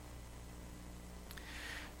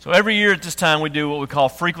So every year at this time we do what we call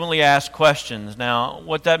frequently asked questions. Now,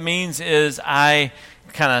 what that means is I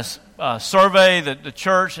kind of survey the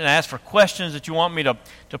church and ask for questions that you want me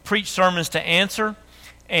to preach sermons to answer,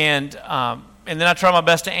 and then I try my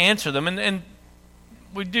best to answer them. And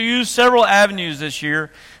we do use several avenues this year,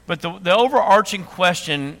 but the overarching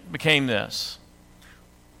question became this: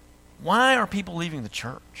 why are people leaving the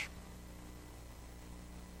church?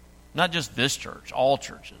 Not just this church, all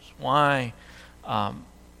churches. Why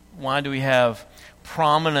do we have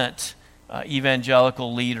prominent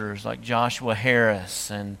evangelical leaders like Joshua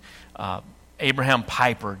Harris and Abraham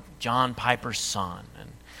Piper, John Piper's son,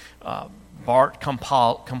 and Bart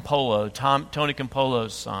Campolo, Tony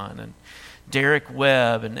Campolo's son, and Derek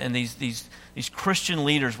Webb, and these Christian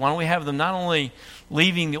leaders? Why don't we have them not only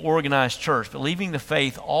leaving the organized church, but leaving the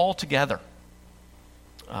faith altogether?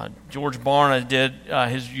 George Barna did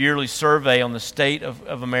his yearly survey on the state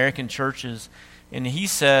of American churches, and he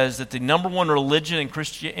says that the number one religion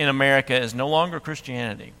in America is no longer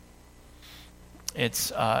Christianity.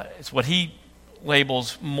 It's what he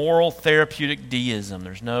labels moral therapeutic deism.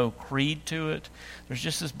 There's no creed to it. There's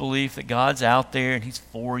just this belief that God's out there and He's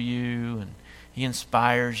for you and He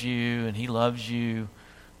inspires you and He loves you,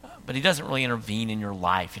 but He doesn't really intervene in your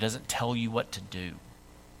life. He doesn't tell you what to do.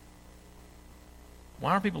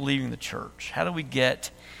 Why are people leaving the church? How do we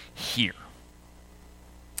get here?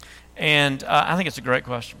 And I think it's a great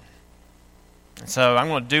question. And so I'm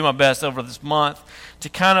going to do my best over this month to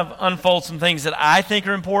kind of unfold some things that I think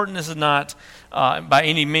are important. This is not by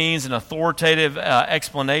any means an authoritative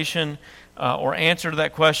explanation or answer to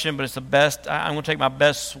that question, but it's the best. I'm going to take my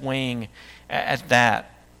best swing at that.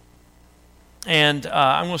 And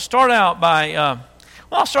I'm going to start out by,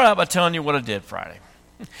 I'll start out by telling you what I did Friday.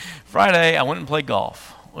 Friday, I went and played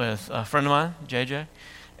golf with a friend of mine, JJ,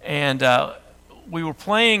 and we were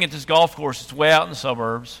playing at this golf course. It's way out in the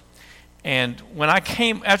suburbs. And when I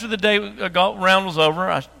came, after the day golf round was over,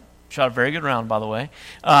 I shot a very good round, by the way.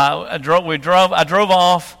 I drove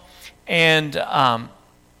off, and I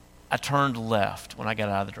turned left when I got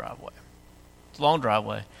out of the driveway. It's a long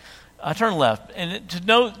driveway. I turned left, and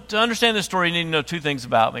to understand this story, you need to know two things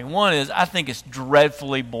about me. One is I think it's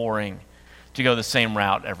dreadfully boring to go the same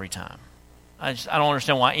route every time. I don't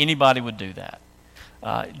understand why anybody would do that.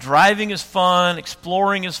 Driving is fun.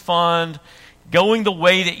 Exploring is fun. Going the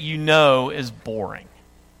way that you know is boring.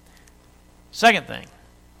 Second thing,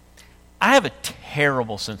 I have a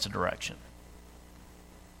terrible sense of direction.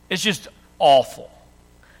 It's just awful.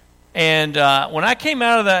 And when I came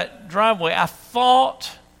out of that driveway, I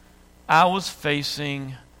thought I was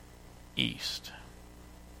facing east.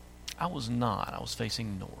 I was not. I was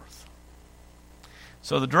facing north.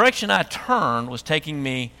 So the direction I turned was taking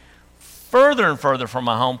me further and further from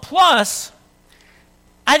my home. Plus,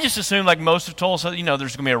 I just assumed, like most of Tulsa, there's going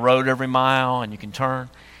to be a road every mile and you can turn.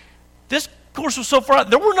 This course was so far out,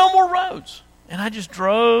 there were no more roads. And I just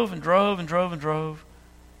drove and drove and drove and drove.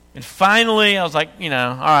 And finally, I was like, all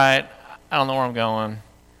right, I don't know where I'm going.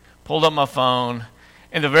 Pulled up my phone.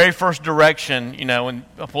 And the very first direction, when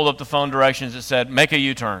I pulled up the phone directions, it said, make a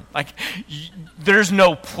U-turn. Like, there's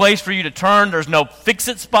no place for you to turn. There's no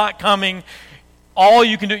fix-it spot coming. All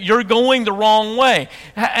you can do, you're going the wrong way.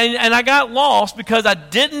 And I got lost because I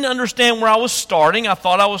didn't understand where I was starting. I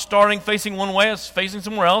thought I was starting facing one way. I was facing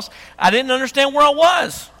somewhere else. I didn't understand where I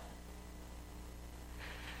was.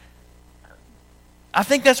 I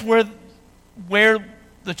think that's where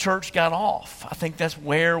the church got off. I think that's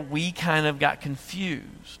where we kind of got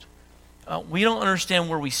confused. We don't understand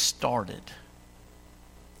where we started.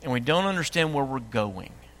 And we don't understand where we're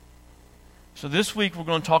going. So this week we're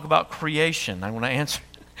going to talk about creation. I'm going to answer.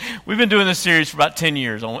 We've been doing this series for about 10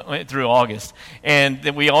 years through August. And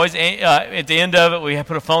we always, at the end of it, we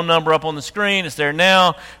put a phone number up on the screen. It's there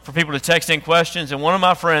now for people to text in questions. And one of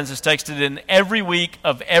my friends has texted in every week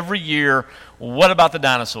of every year, what about the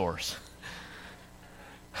dinosaurs?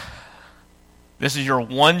 This is your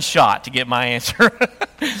one shot to get my answer.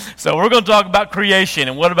 So we're going to talk about creation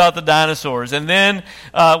and what about the dinosaurs. And then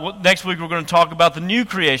next week we're going to talk about the new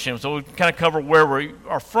creation. So we kind of cover where we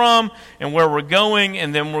are from and where we're going,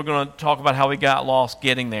 and then we're going to talk about how we got lost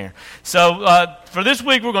getting there. So for this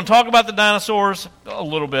week we're going to talk about the dinosaurs a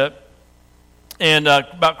little bit and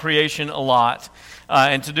about creation a lot.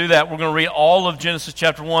 And to do that, we're going to read all of Genesis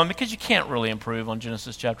chapter 1 because you can't really improve on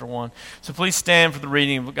Genesis chapter 1. So please stand for the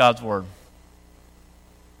reading of God's Word.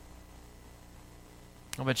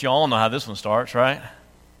 I bet you all know how this one starts, right?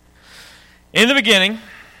 In the beginning,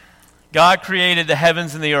 God created the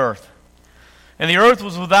heavens and the earth. And the earth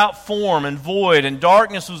was without form and void, and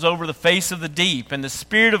darkness was over the face of the deep, and the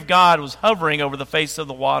Spirit of God was hovering over the face of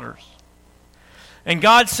the waters. And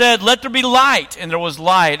God said, "Let there be light," and there was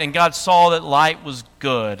light. And God saw that light was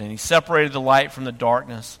good, and he separated the light from the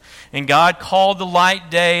darkness. And God called the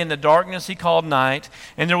light day, and the darkness he called night.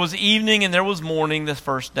 And there was evening, and there was morning the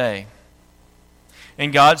first day.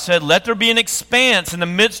 And God said, "Let there be an expanse in the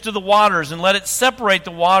midst of the waters, and let it separate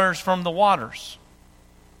the waters from the waters."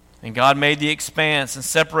 And God made the expanse and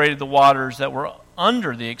separated the waters that were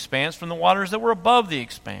under the expanse from the waters that were above the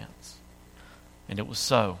expanse. And it was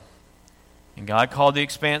so. And God called the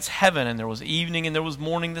expanse heaven, and there was evening and there was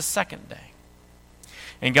morning the second day.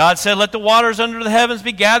 And God said, "Let the waters under the heavens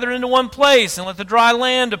be gathered into one place, and let the dry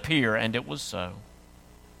land appear." And it was so.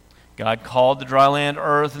 God called the dry land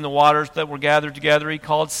earth, and the waters that were gathered together he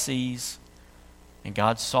called seas. And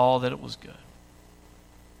God saw that it was good.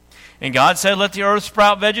 And God said, "Let the earth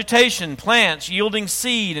sprout vegetation, plants yielding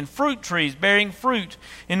seed, and fruit trees bearing fruit,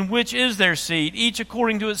 in which is their seed, each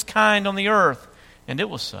according to its kind on the earth." And it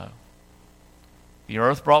was so. The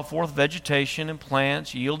earth brought forth vegetation and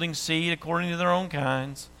plants yielding seed according to their own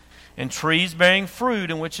kinds, and trees bearing fruit,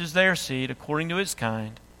 in which is their seed, according to its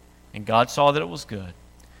kind. And God saw that it was good.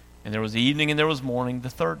 And there was evening and there was morning the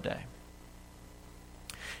third day.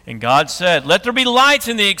 And God said, "Let there be lights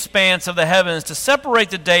in the expanse of the heavens to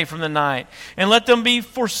separate the day from the night, and let them be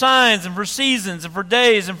for signs and for seasons and for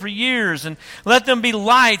days and for years, and let them be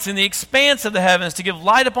lights in the expanse of the heavens to give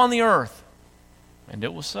light upon the earth." And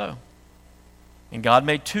it was so. And God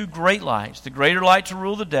made two great lights, the greater light to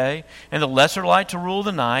rule the day, and the lesser light to rule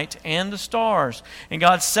the night, and the stars. And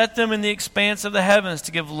God set them in the expanse of the heavens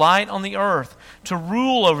to give light on the earth, to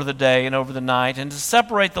rule over the day and over the night, and to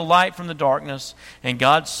separate the light from the darkness. And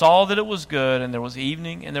God saw that it was good, and there was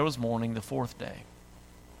evening and there was morning the fourth day.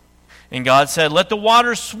 And God said, "Let the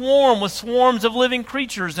waters swarm with swarms of living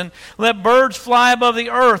creatures, and let birds fly above the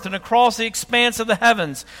earth and across the expanse of the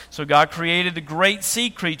heavens." So God created the great sea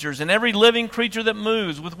creatures, and every living creature that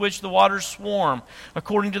moves, with which the waters swarm,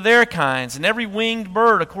 according to their kinds, and every winged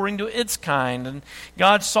bird according to its kind. And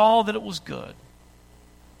God saw that it was good.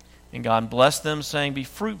 And God blessed them, saying, "Be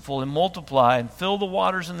fruitful and multiply, and fill the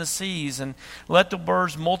waters and the seas, and let the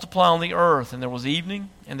birds multiply on the earth." And there was evening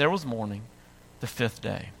and there was morning the fifth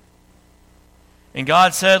day. And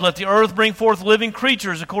God said, "Let the earth bring forth living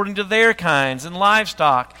creatures according to their kinds, and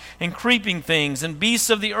livestock, and creeping things, and beasts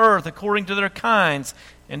of the earth according to their kinds."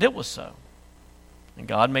 And it was so. And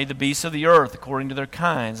God made the beasts of the earth according to their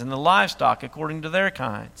kinds, and the livestock according to their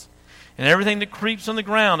kinds, and everything that creeps on the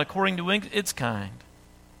ground according to its kind.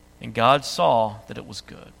 And God saw that it was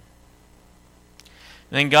good.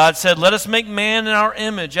 And then God said, "Let us make man in our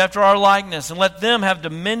image, after our likeness, and let them have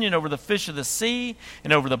dominion over the fish of the sea,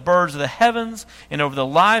 and over the birds of the heavens, and over the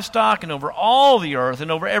livestock, and over all the earth,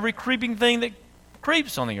 and over every creeping thing that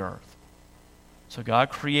creeps on the earth." So God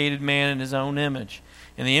created man in his own image.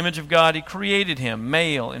 In the image of God he created him,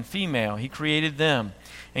 male and female he created them.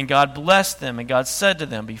 And God blessed them, and God said to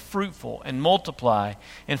them, "Be fruitful and multiply,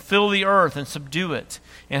 and fill the earth and subdue it,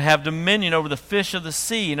 and have dominion over the fish of the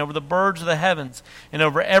sea, and over the birds of the heavens, and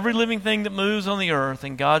over every living thing that moves on the earth."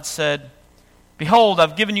 And God said, "Behold,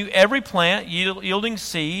 I've given you every plant yielding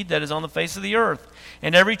seed that is on the face of the earth,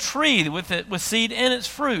 and every tree with seed in its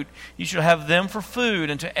fruit. You shall have them for food,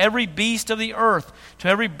 and to every beast of the earth, to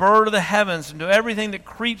every bird of the heavens, and to everything that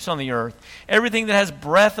creeps on the earth, everything that has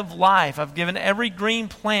breath of life, I've given every green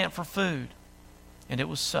plant for food." And it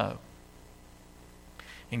was so.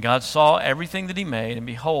 And God saw everything that he made, and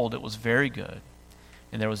behold, it was very good.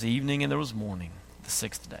 And there was evening and there was morning, the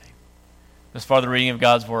sixth day. This far the reading of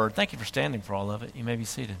God's word. Thank you for standing for all of it. You may be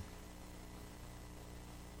seated.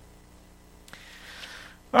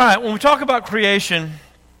 All right, when we talk about creation,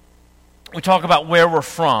 we talk about where we're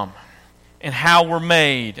from and how we're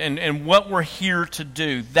made and what we're here to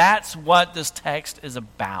do. That's what this text is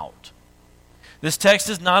about. This text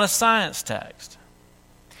is not a science text.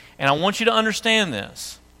 And I want you to understand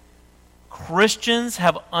this. Christians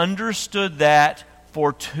have understood that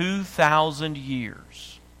for 2,000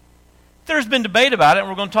 years. There's been debate about it, and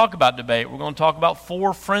we're going to talk about debate. We're going to talk about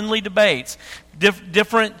 4 friendly debates,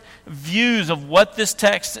 different views of what this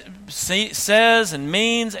text says and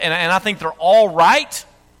means, and I think they're all right.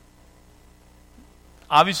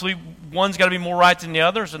 Obviously, one's got to be more right than the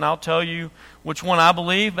others, and I'll tell you which one I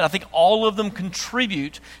believe, but I think all of them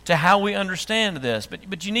contribute to how we understand this.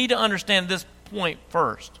 But you need to understand this point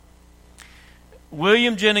first.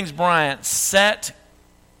 William Jennings Bryan set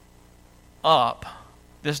up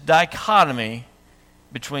this dichotomy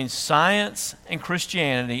between science and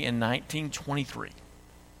Christianity in 1923.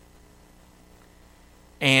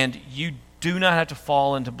 And you do not have to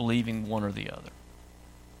fall into believing one or the other.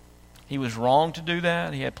 He was wrong to do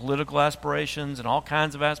that. He had political aspirations and all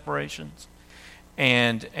kinds of aspirations.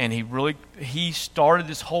 And he started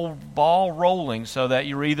this whole ball rolling so that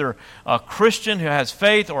you're either a Christian who has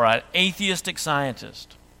faith or an atheistic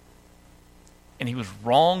scientist. And he was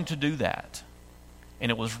wrong to do that.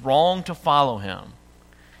 And it was wrong to follow him.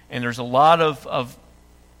 And there's a lot of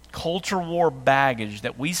culture war baggage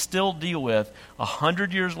that we still deal with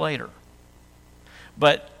 100 years later.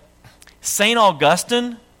 But St.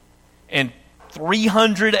 Augustine in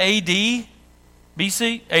 300 AD,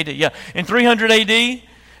 BC? AD, yeah. In 300 AD,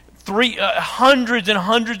 hundreds and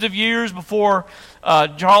hundreds of years before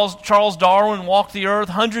Charles Darwin walked the earth,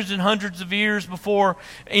 hundreds and hundreds of years before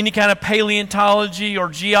any kind of paleontology or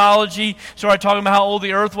geology started talking about how old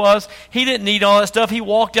the earth was. He didn't need all that stuff. He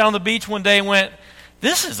walked down the beach one day and went,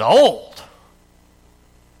 "This is old.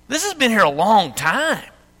 This has been here a long time."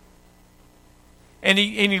 And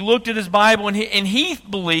he looked at his Bible and he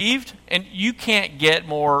believed, and you can't get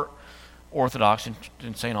more orthodox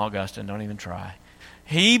than St. Augustine, don't even try.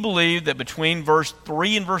 He believed that between verse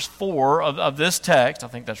 3 and verse 4 of this text, I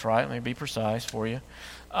think that's right, let me be precise for you,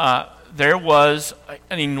 there was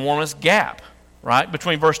an enormous gap, right?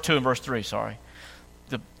 Between verse 2 and verse 3, sorry.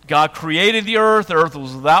 God created the earth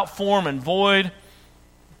was without form and void.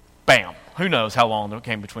 Bam. Who knows how long there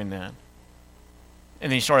came between then.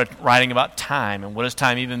 And then he started writing about time, and what does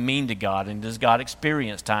time even mean to God, and does God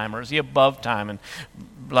experience time, or is he above time, and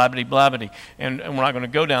blabbity. And we're not going to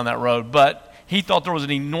go down that road, but he thought there was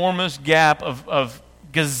an enormous gap of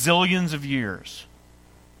gazillions of years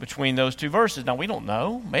between those two verses. Now, we don't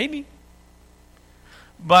know, maybe.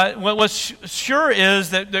 But what's sure is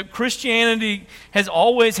that Christianity has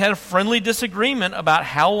always had a friendly disagreement about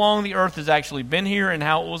how long the earth has actually been here and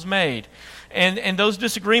how it was made. And those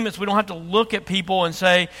disagreements, we don't have to look at people and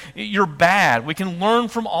say, you're bad. We can learn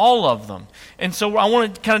from all of them. And so I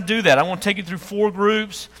want to kind of do that. I want to take you through 4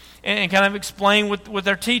 groups and kind of explain what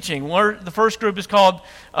they're teaching. The first group is called,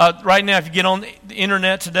 right now, if you get on the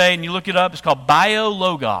internet today and you look it up, it's called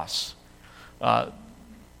Biologos.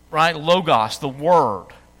 Right? Logos, the Word.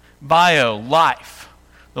 Bio, life.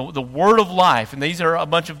 The Word of life. And these are a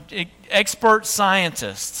bunch of expert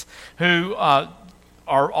scientists who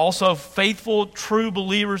are also faithful, true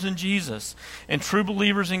believers in Jesus and true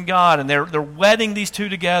believers in God, and they're wedding these two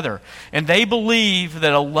together. And they believe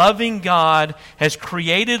that a loving God has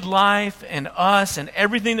created life and us and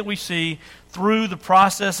everything that we see through the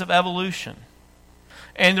process of evolution.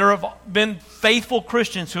 And there have been faithful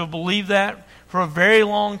Christians who have believed that for a very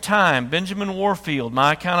long time. Benjamin Warfield,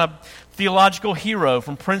 my kind of theological hero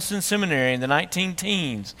from Princeton Seminary in the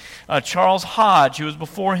 19-teens. Charles Hodge, who was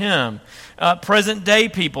before him. Present-day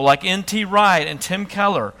people like N.T. Wright and Tim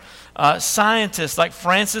Keller. Scientists like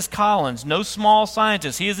Francis Collins, no small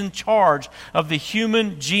scientist. He is in charge of the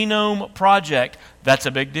Human Genome Project. That's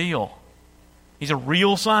a big deal. He's a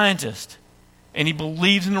real scientist, and he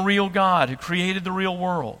believes in the real God who created the real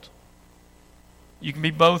world. You can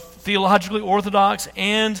be both theologically orthodox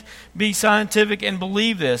and be scientific and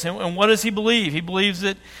believe this. And what does he believe? He believes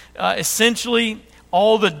that essentially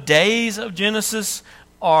all the days of Genesis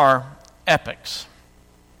are epics.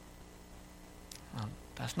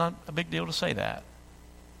 That's not a big deal to say that.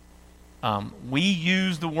 We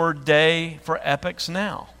use the word day for epics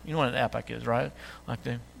now. You know what an epic is, right? Like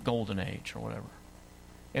the golden age or whatever.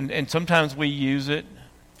 And sometimes we use it...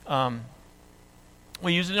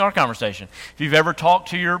 we use it in our conversation. If you've ever talked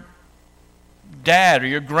to your dad or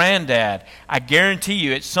your granddad, I guarantee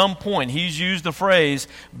you at some point he's used the phrase,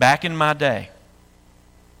 back in my day.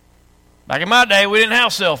 Back in my day, we didn't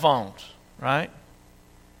have cell phones, right?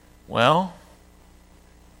 Well,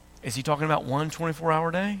 is he talking about one 24-hour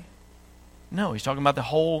day? No, he's talking about the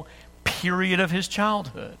whole period of his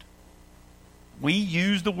childhood. We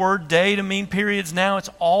use the word day to mean periods now. It's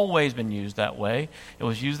always been used that way. It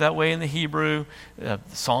was used that way in the Hebrew.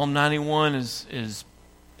 Psalm 91 is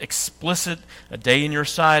explicit. A day in your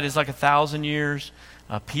sight is like 1,000 years.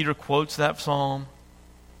 Peter quotes that psalm.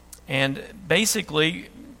 And basically,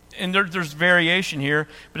 and there's variation here,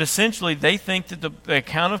 but essentially they think that the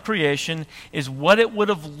account of creation is what it would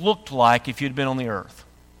have looked like if you'd been on the earth.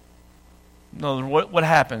 No, what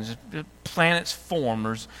happens? Planets form.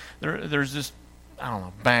 There's this, I don't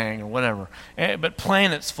know, bang or whatever. But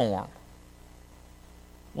planets form.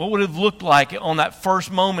 What would it have looked like on that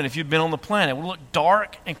first moment if you'd been on the planet? It would look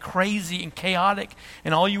dark and crazy and chaotic,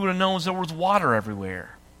 and all you would have known is there was water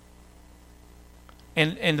everywhere.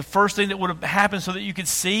 And the first thing that would have happened so that you could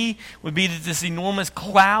see would be that this enormous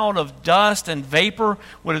cloud of dust and vapor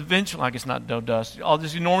would eventually, I guess not dust, all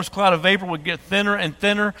this enormous cloud of vapor would get thinner and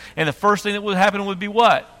thinner, and the first thing that would happen would be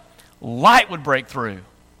what? Light would break through.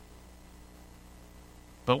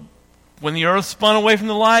 But when the earth spun away from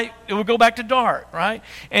the light, it would go back to dark, right?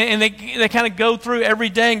 And they kind of go through every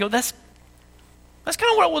day and go, that's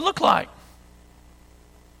kind of what it would look like.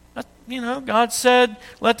 God said,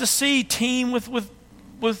 let the sea teem with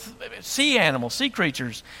sea animals, sea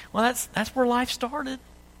creatures. Well, that's where life started,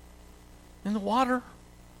 in the water.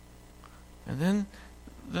 And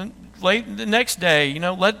then late the next day,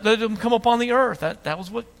 let them come upon the earth. That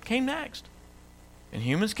was what came next. And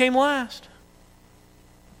humans came last.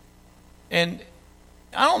 And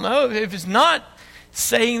I don't know, if it's not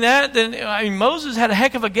saying that, then Moses had a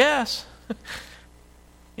heck of a guess.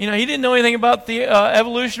 He didn't know anything about the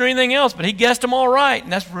evolution or anything else, but he guessed them all right,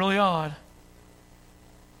 and that's really odd.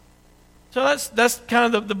 So that's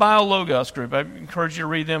kind of the BioLogos group. I encourage you to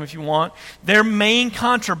read them if you want. Their main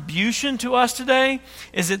contribution to us today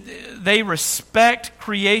is that they respect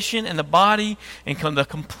creation and the body and the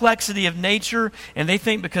complexity of nature, and they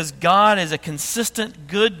think because God is a consistent,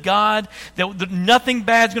 good God, that nothing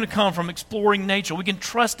bad is going to come from exploring nature. We can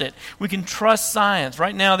trust it. We can trust science.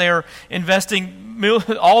 Right now they're investing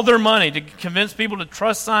all their money to convince people to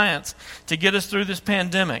trust science to get us through this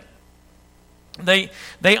pandemic. They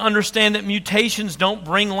understand that mutations don't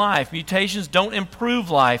bring life. Mutations don't improve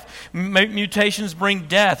life. Mutations bring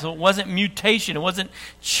death. So it wasn't mutation. It wasn't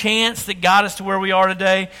chance that got us to where we are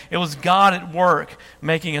today. It was God at work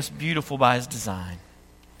making us beautiful by His design.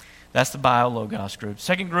 That's the BioLogos group.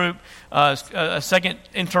 Second group, a second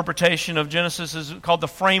interpretation of Genesis is called the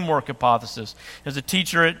framework hypothesis. There's a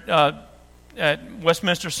teacher at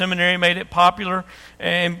Westminster Seminary made it popular,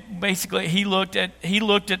 and basically he looked at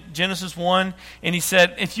Genesis 1 and he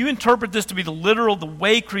said, if you interpret this to be the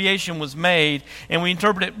way creation was made, and we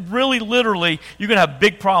interpret it really literally, you're going to have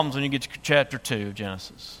big problems when you get to chapter 2 of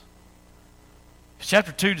Genesis.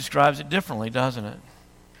 Chapter 2 describes it differently, doesn't it?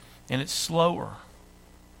 And it's slower.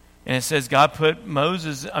 And it says God put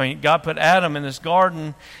Adam in this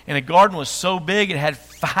garden, and the garden was so big it had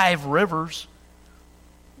 5 rivers.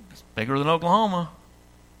 Bigger than Oklahoma.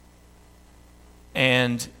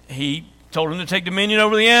 And He told him to take dominion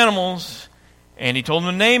over the animals, and He told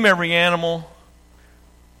him to name every animal.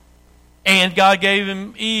 And God gave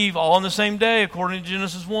him Eve all on the same day, according to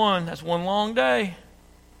Genesis 1. That's one long day.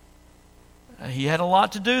 He had a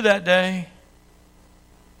lot to do that day.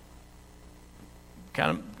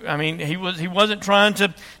 He wasn't trying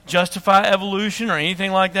to justify evolution or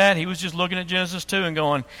anything like that. He was just looking at Genesis 2 and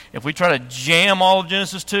going, if we try to jam all of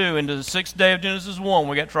Genesis 2 into the 6th day of Genesis 1,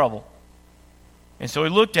 we got trouble. And so he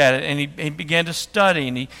looked at it and he began to study,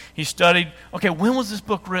 and he studied, okay, when was this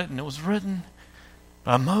book written? It was written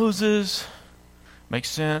by Moses. Makes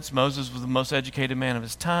sense. Moses was the most educated man of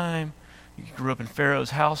his time. He grew up in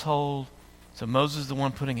Pharaoh's household. So Moses is the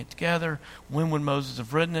one putting it together. When would Moses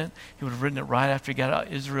have written it? He would have written it right after he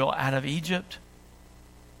got Israel out of Egypt.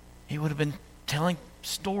 He would have been telling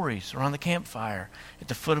stories around the campfire at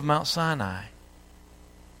the foot of Mount Sinai.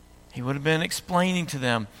 He would have been explaining to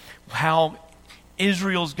them how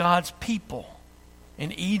Israel's God's people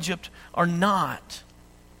and Egypt are not.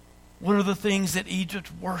 What are the things that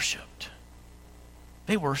Egypt worshipped?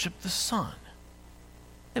 They worshipped the sun.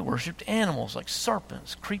 They worshipped animals like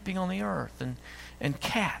serpents creeping on the earth and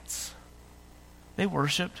cats. They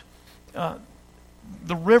worshipped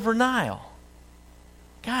the river Nile.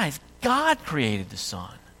 Guys, God created the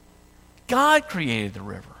sun. God created the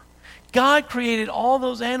river. God created all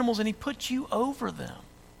those animals, and He put you over them.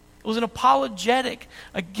 It was an apologetic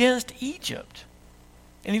against Egypt.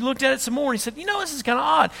 And He looked at it some more and He said, this is kind of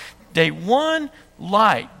odd. Day 1,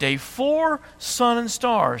 light. Day 4, sun and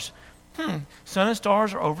stars. Sun and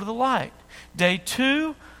stars are over the light. Day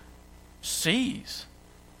 2, seas.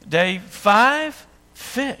 Day 5,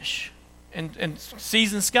 fish and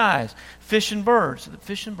seas and skies. Fish and birds. So the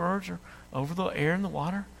fish and birds are over the air and the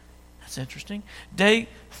water. That's interesting. Day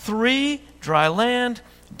 3, dry land.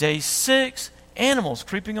 Day 6, animals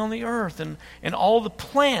creeping on the earth and all the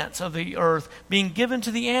plants of the earth being given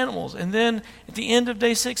to the animals. And then at the end of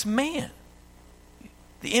day 6, man,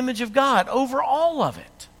 the image of God over all of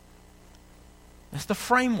it. That's the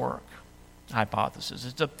framework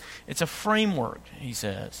hypothesis. It's a framework, he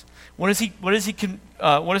says. What is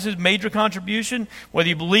his major contribution? Whether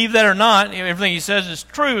you believe that or not, everything he says is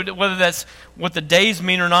true. Whether that's what the days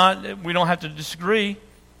mean or not, we don't have to disagree.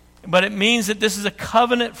 But it means that this is a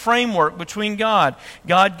covenant framework between God.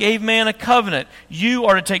 God gave man a covenant. You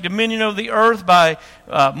are to take dominion over the earth by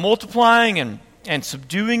multiplying and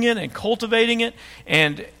subduing it and cultivating it,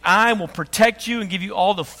 and I will protect you and give you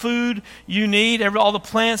all the food you need, all the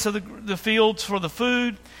plants of the fields for the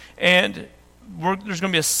food, and there's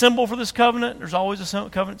going to be a symbol for this covenant. There's always a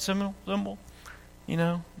covenant symbol.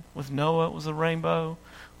 With Noah it was a rainbow.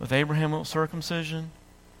 With Abraham, it was circumcision.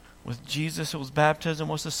 With Jesus, it was baptism.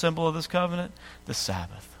 What's the symbol of this covenant? The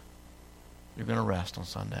Sabbath. You're going to rest on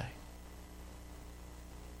Sunday.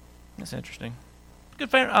 That's interesting.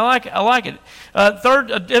 Good. I like it. Third,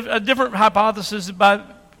 a different hypothesis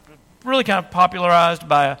really kind of popularized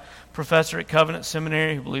by a professor at Covenant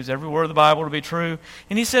Seminary who believes every word of the Bible to be true.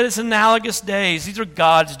 And he said it's analogous days. These are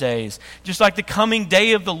God's days. Just like the coming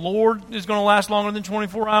day of the Lord is going to last longer than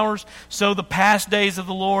 24 hours, so the past days of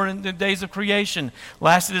the Lord and the days of creation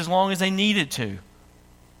lasted as long as they needed to.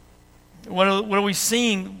 What are we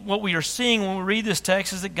seeing? What we are seeing when we read this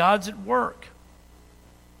text is that God's at work.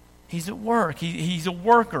 He's at work. He's a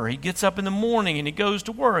worker. He gets up in the morning and he goes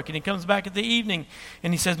to work, and he comes back at the evening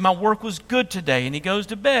and he says, my work was good today, and he goes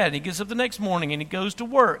to bed. And he gets up the next morning and he goes to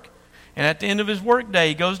work. And at the end of his work day,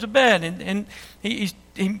 he goes to bed. And he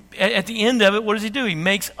at the end of it, what does he do? He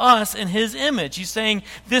makes us in his image. He's saying,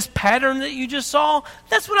 this pattern that you just saw,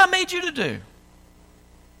 that's what I made you to do.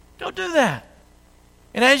 Don't do that.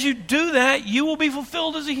 And as you do that, you will be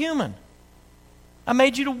fulfilled as a human. I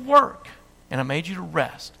made you to work, and I made you to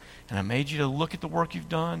rest. And I made you to look at the work you've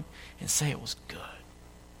done and say it was good.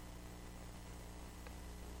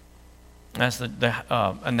 That's the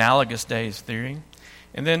analogous days theory.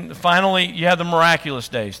 And then finally, you have the miraculous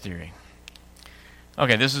days theory.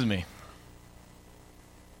 Okay, this is me.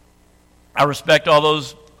 I respect all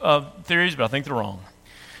those theories, but I think they're wrong.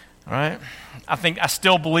 All right? I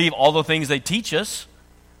still believe all the things they teach us.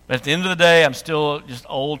 But at the end of the day, I'm still just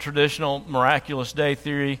old, traditional, miraculous day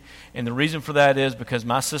theory. And the reason for that is because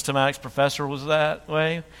my systematics professor was that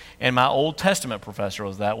way, and my Old Testament professor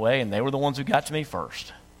was that way, and they were the ones who got to me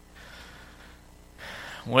first.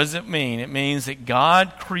 What does it mean? It means that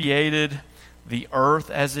God created the earth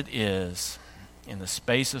as it is in the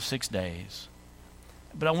space of 6 days.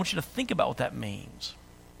 But I want you to think about what that means.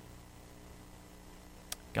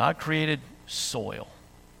 God created soil.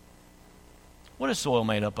 What is soil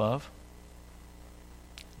made up of?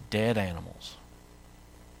 Dead animals.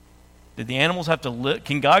 Did the animals have to live?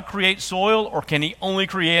 Can God create soil, or can he only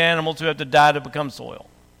create animals who have to die to become soil?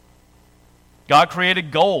 God created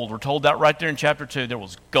gold. We're told that right there in chapter 2. There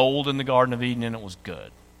was gold in the Garden of Eden, and it was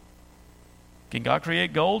good. Can God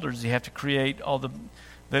create gold, or does he have to create all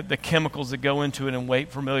the chemicals that go into it and wait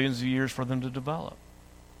for millions of years for them to develop?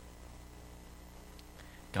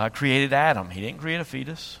 God created Adam. He didn't create a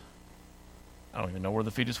fetus. I don't even know where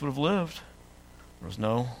the fetus would have lived. There was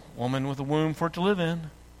no woman with a womb for it to live in.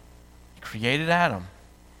 He created Adam.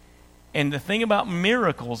 And the thing about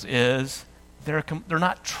miracles is they're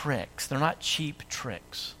not tricks. They're not cheap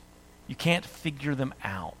tricks. You can't figure them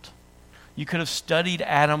out. You could have studied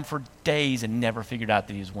Adam for days and never figured out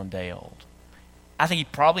that he was 1 day old. I think he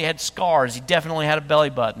probably had scars. He definitely had a belly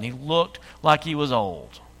button. He looked like he was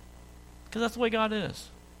old. Because that's the way God is.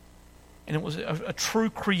 And it was a true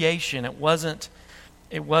creation. It wasn't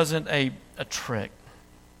a trick.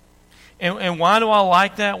 And why do I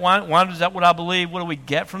like that? Why is that what I believe? What do we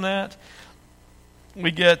get from that?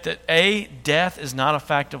 We get that death is not a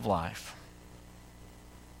fact of life.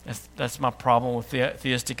 That's my problem with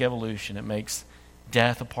theistic evolution. It makes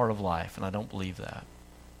death a part of life, and I don't believe that.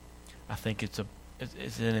 I think it's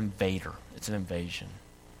an invader. It's an invasion.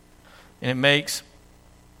 And it makes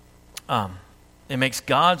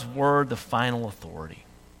God's word the final authority.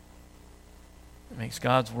 It makes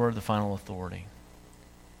God's word the final authority.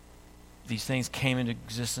 These things came into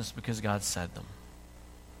existence because God said them.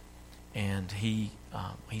 And he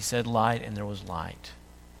said light, and there was light.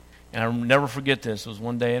 And I'll never forget this. It was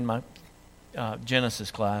one day in my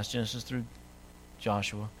Genesis class, Genesis through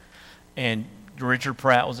Joshua, and Richard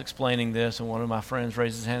Pratt was explaining this, and one of my friends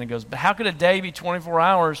raised his hand and goes, but how could a day be 24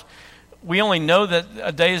 hours? We only know that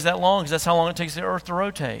a day is that long because that's how long it takes the earth to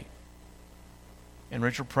rotate. And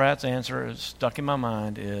Richard Pratt's answer is stuck in my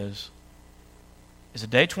mind is a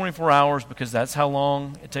day 24 hours because that's how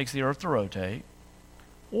long it takes the earth to rotate?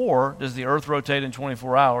 Or does the earth rotate in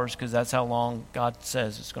 24 hours because that's how long God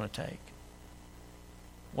says it's going to take?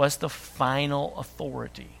 What's the final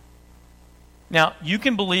authority? Now, you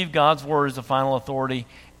can believe God's word is the final authority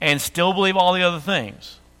and still believe all the other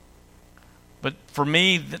things. But for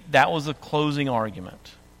me, that was a closing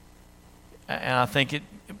argument. And I think it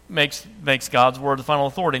makes God's word the final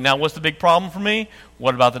authority. Now, what's the big problem for me?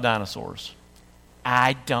 What about the dinosaurs?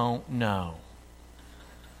 I don't know.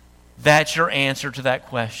 That's your answer to that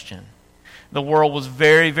question. The world was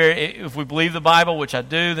very, very, if we believe the Bible, which I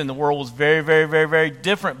do, then the world was very, very, very, very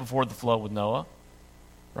different before the flood with Noah.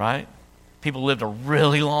 Right? People lived a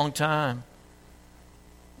really long time.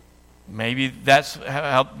 Maybe that's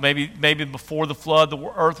how, maybe before the flood,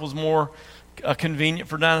 the earth was more convenient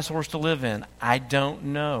for dinosaurs to live in? I don't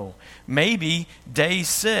know. Maybe day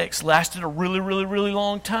 6 lasted a really, really, really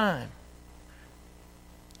long time.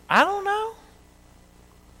 I don't know.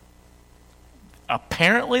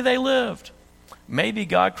 Apparently they lived. Maybe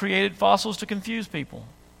God created fossils to confuse people.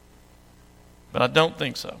 But I don't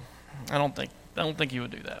think so. I don't think he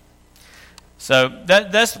would do that. So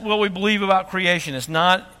that's what we believe about creation. It's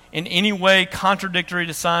not in any way contradictory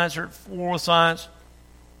to science or for science,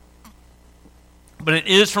 but it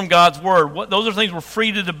is from God's Word. Those are things we're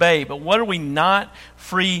free to debate, but what are we not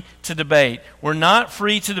free to debate? We're not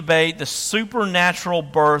free to debate the supernatural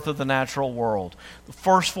birth of the natural world. The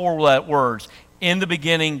first 4 words, in the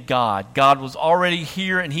beginning, God. God was already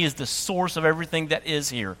here, and He is the source of everything that is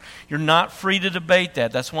here. You're not free to debate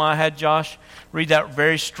that. That's why I had Josh read that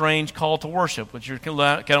very strange call to worship, which we're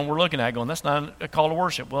looking at going, that's not a call to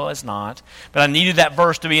worship. Well, it's not. But I needed that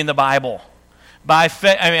verse to be in the Bible. I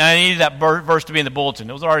needed that verse to be in the bulletin.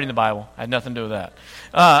 It was already in the Bible. I had nothing to do with that.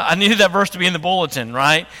 I needed that verse to be in the bulletin,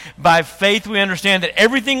 right? By faith we understand that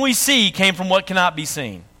everything we see came from what cannot be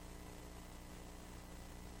seen.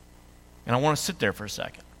 And I want to sit there for a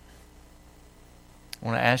second. I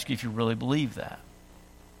want to ask you if you really believe that.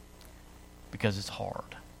 Because it's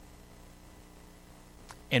hard.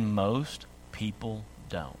 And most people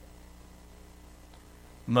don't.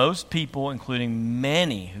 Most people, including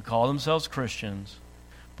many who call themselves Christians,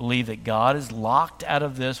 believe that God is locked out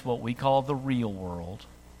of this, what we call the real world.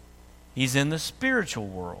 He's in the spiritual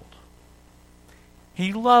world.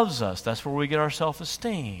 He loves us. That's where we get our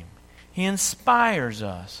self-esteem. He inspires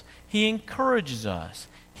us. He encourages us.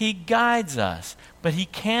 He guides us. But He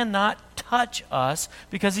cannot touch us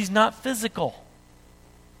because He's not physical.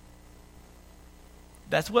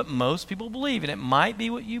 That's what most people believe, and it might be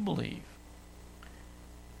what you believe.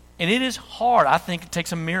 And it is hard. I think it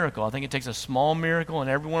takes a miracle. I think it takes a small miracle in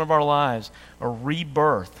every one of our lives, a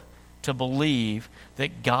rebirth, to believe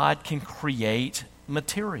that God can create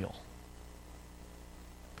material.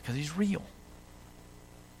 Because He's real.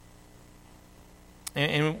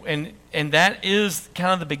 And that is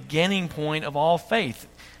kind of the beginning point of all faith.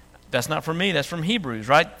 That's not from me, that's from Hebrews,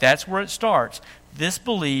 right? That's where it starts. This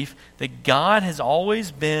belief that God has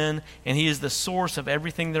always been and He is the source of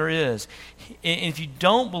everything there is. And if you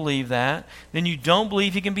don't believe that, then you don't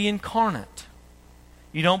believe He can be incarnate.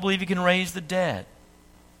 You don't believe He can raise the dead.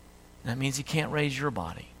 That means He can't raise your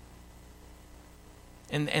body.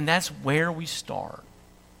 And that's where we start.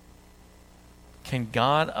 Can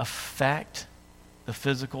God affect the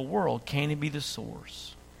physical world? Can He be the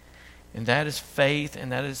source? And that is faith,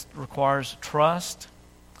 and that requires trust,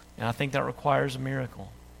 and I think that requires a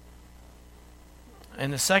miracle.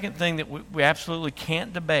 And the second thing that we absolutely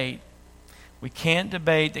can't debate, we can't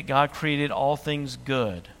debate that God created all things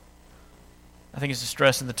good. I think it's a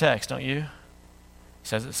stress in the text, don't you? He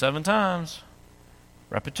says it 7 times.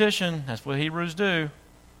 Repetition, that's what Hebrews do.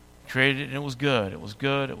 Created it and it was good. It was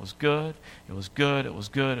good. It was good. It was good. It was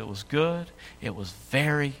good. It was good. It was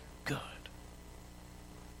very good.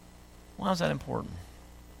 Why is that important?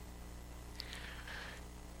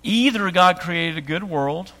 Either God created a good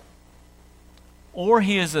world, or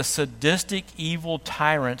He is a sadistic, evil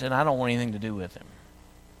tyrant, and I don't want anything to do with Him.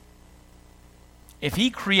 If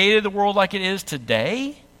He created the world like it is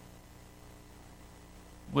today,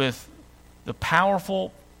 with the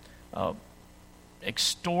powerful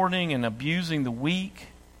extorting and abusing the weak,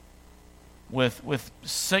 with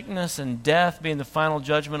sickness and death being the final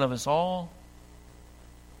judgment of us all,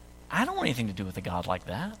 I don't want anything to do with a God like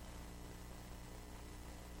that.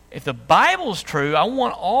 If the Bible's true, I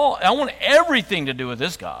want everything to do with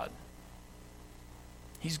this God.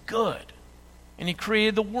 He's good. And He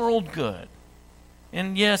created the world good.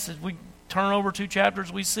 And yes, as we turn over 2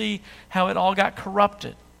 chapters, we see how it all got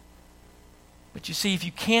corrupted. But you see, if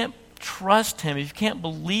you can't trust Him, if you can't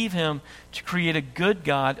believe Him to create a good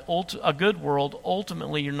God, a good world,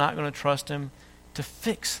 ultimately you're not going to trust Him to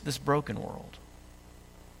fix this broken world.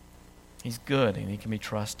 He's good and He can be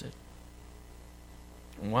trusted.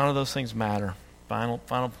 And one of those things matter. Final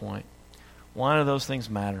point. One of those things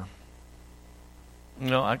matter.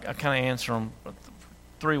 I kind of answer them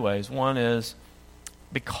 3 ways. One is,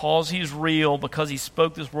 because He's real, because He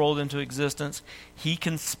spoke this world into existence, He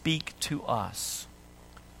can speak to us.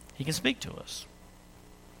 He can speak to us.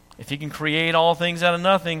 If He can create all things out of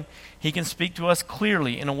nothing, He can speak to us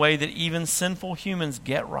clearly in a way that even sinful humans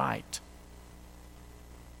get right.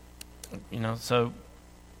 So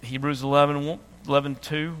Hebrews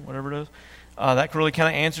 11:2, whatever it is, that really kind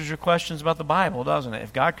of answers your questions about the Bible, doesn't it?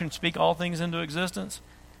 If God can speak all things into existence,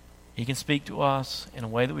 He can speak to us in a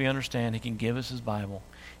way that we understand. He can give us His Bible.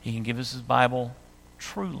 He can give us His Bible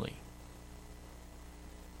truly.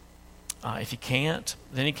 If he can't,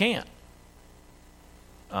 then he can't.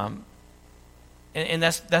 And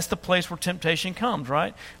that's the place where temptation comes,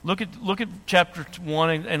 right? Look at chapter 1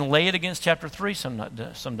 and lay it against chapter 3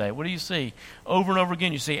 someday. What do you see? Over and over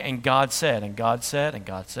again you see, and God said, and God said, and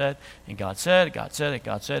God said, and God said, and God said, and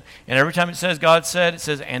God said. And every time it says God said, it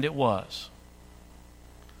says, and it was.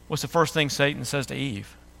 What's the first thing Satan says to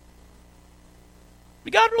Eve?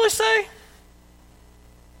 Did God really say?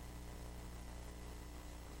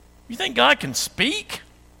 You think God can speak?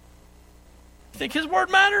 You think his word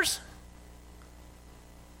matters?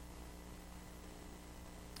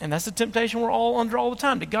 And that's the temptation we're all under all the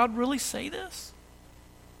time. Did God really say this?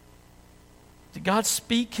 Did God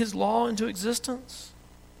speak his law into existence?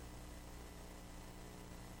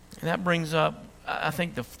 And that brings up, I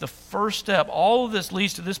think, the first step. All of this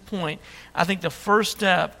leads to this point. I think the first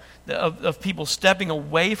step of people stepping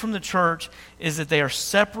away from the church is that they are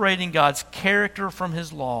separating God's character from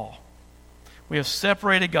his law. We have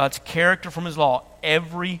separated God's character from his law.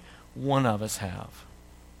 Every one of us have.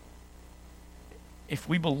 If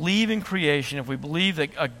we believe in creation, if we believe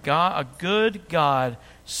that a good God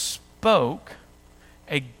spoke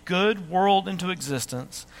a good world into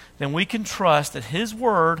existence, then we can trust that his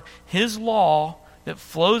word, his law that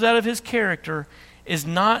flows out of his character is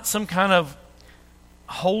not some kind of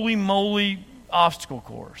holy moly obstacle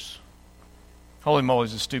course. Holy Moly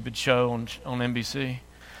is a stupid show on NBC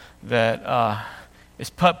that it's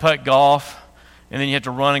putt-putt golf, and then you have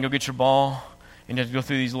to run and go get your ball. And you have to go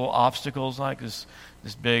through these little obstacles like this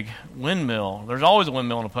big windmill. There's always a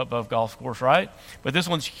windmill on a putt-putt golf course, right? But this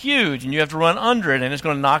one's huge, and you have to run under it, and it's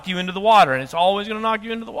going to knock you into the water, and it's always going to knock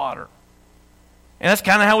you into the water. And that's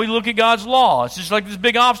kind of how we look at God's law. It's just like this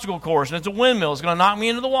big obstacle course, and it's a windmill. It's going to knock me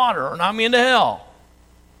into the water or knock me into hell.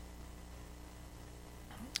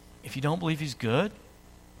 If you don't believe he's good,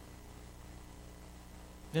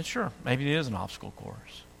 then sure, maybe it is an obstacle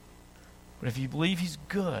course. But if you believe he's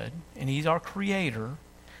good and he's our creator,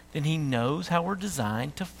 then he knows how we're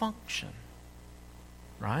designed to function.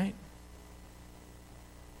 Right?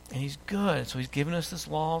 And he's good, so he's given us this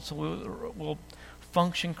law so we'll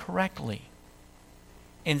function correctly.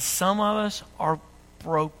 And some of us are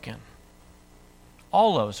broken.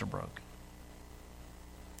 All of us are broken.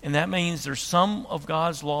 And that means there's some of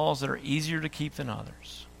God's laws that are easier to keep than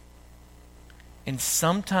others. And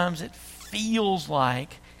sometimes it feels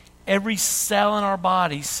like every cell in our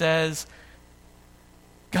body says,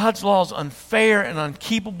 God's law is unfair and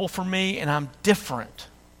unkeepable for me, and I'm different.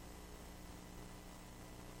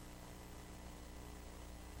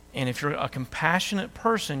 And if you're a compassionate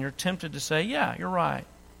person, you're tempted to say, yeah, you're right.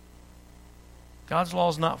 God's law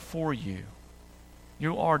is not for you.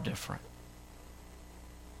 You are different.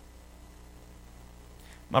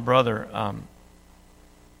 My brother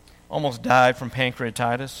almost died from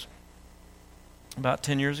pancreatitis about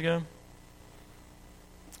 10 years ago.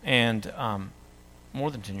 And more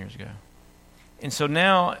than 10 years ago. And so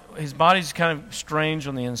now his body's kind of strange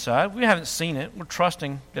on the inside. We haven't seen it. We're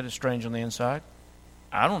trusting that it's strange on the inside.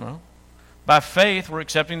 I don't know. By faith, we're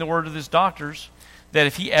accepting the word of his doctors that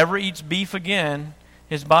if he ever eats beef again,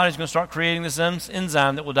 his body's going to start creating this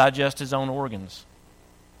enzyme that will digest his own organs.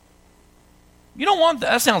 You don't want that.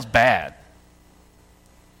 That sounds bad.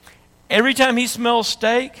 Every time he smells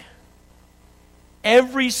steak,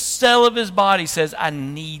 every cell of his body says, I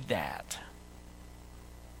need that.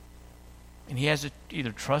 And he has to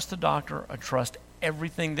either trust the doctor or trust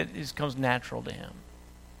everything that comes natural to him.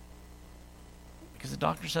 Because the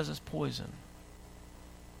doctor says it's poison.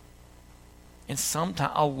 And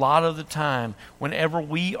sometimes, a lot of the time, whenever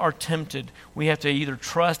we are tempted, we have to either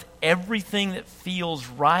trust everything that feels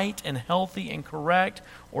right and healthy and correct,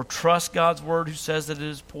 or trust God's word who says that it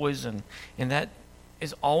is poison. And that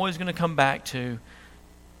is always going to come back to,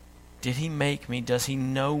 did he make me? Does he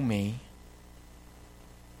know me?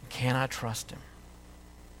 Can I trust him?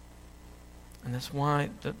 And that's why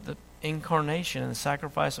the incarnation and the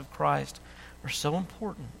sacrifice of Christ are so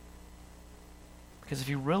important. Because if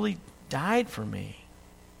he really died for me,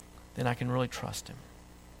 then I can really trust him.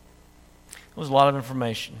 It was a lot of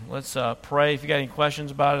information. Let's pray. If you got any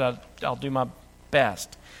questions about it, I'll do my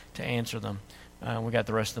best to answer them. We got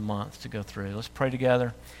the rest of the month to go through. Let's pray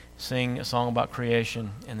together, sing a song about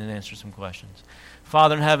creation, and then answer some questions.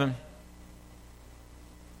 Father in heaven,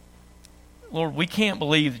 Lord, we can't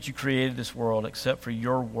believe that you created this world except for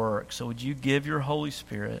your work. So would you give your Holy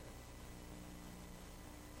Spirit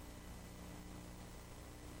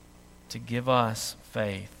to give us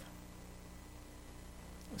faith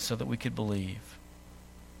so that we could believe.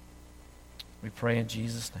 We pray in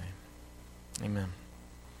Jesus' name. Amen.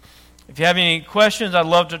 If you have any questions, I'd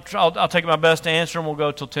love to. I'll take my best to answer them. We'll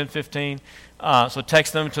go till 10:15. So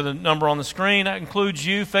text them to the number on the screen. That includes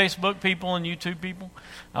you, Facebook people, and YouTube people.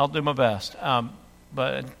 I'll do my best.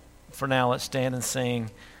 But for now, let's stand and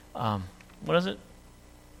sing. What is it?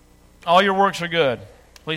 All your works are good.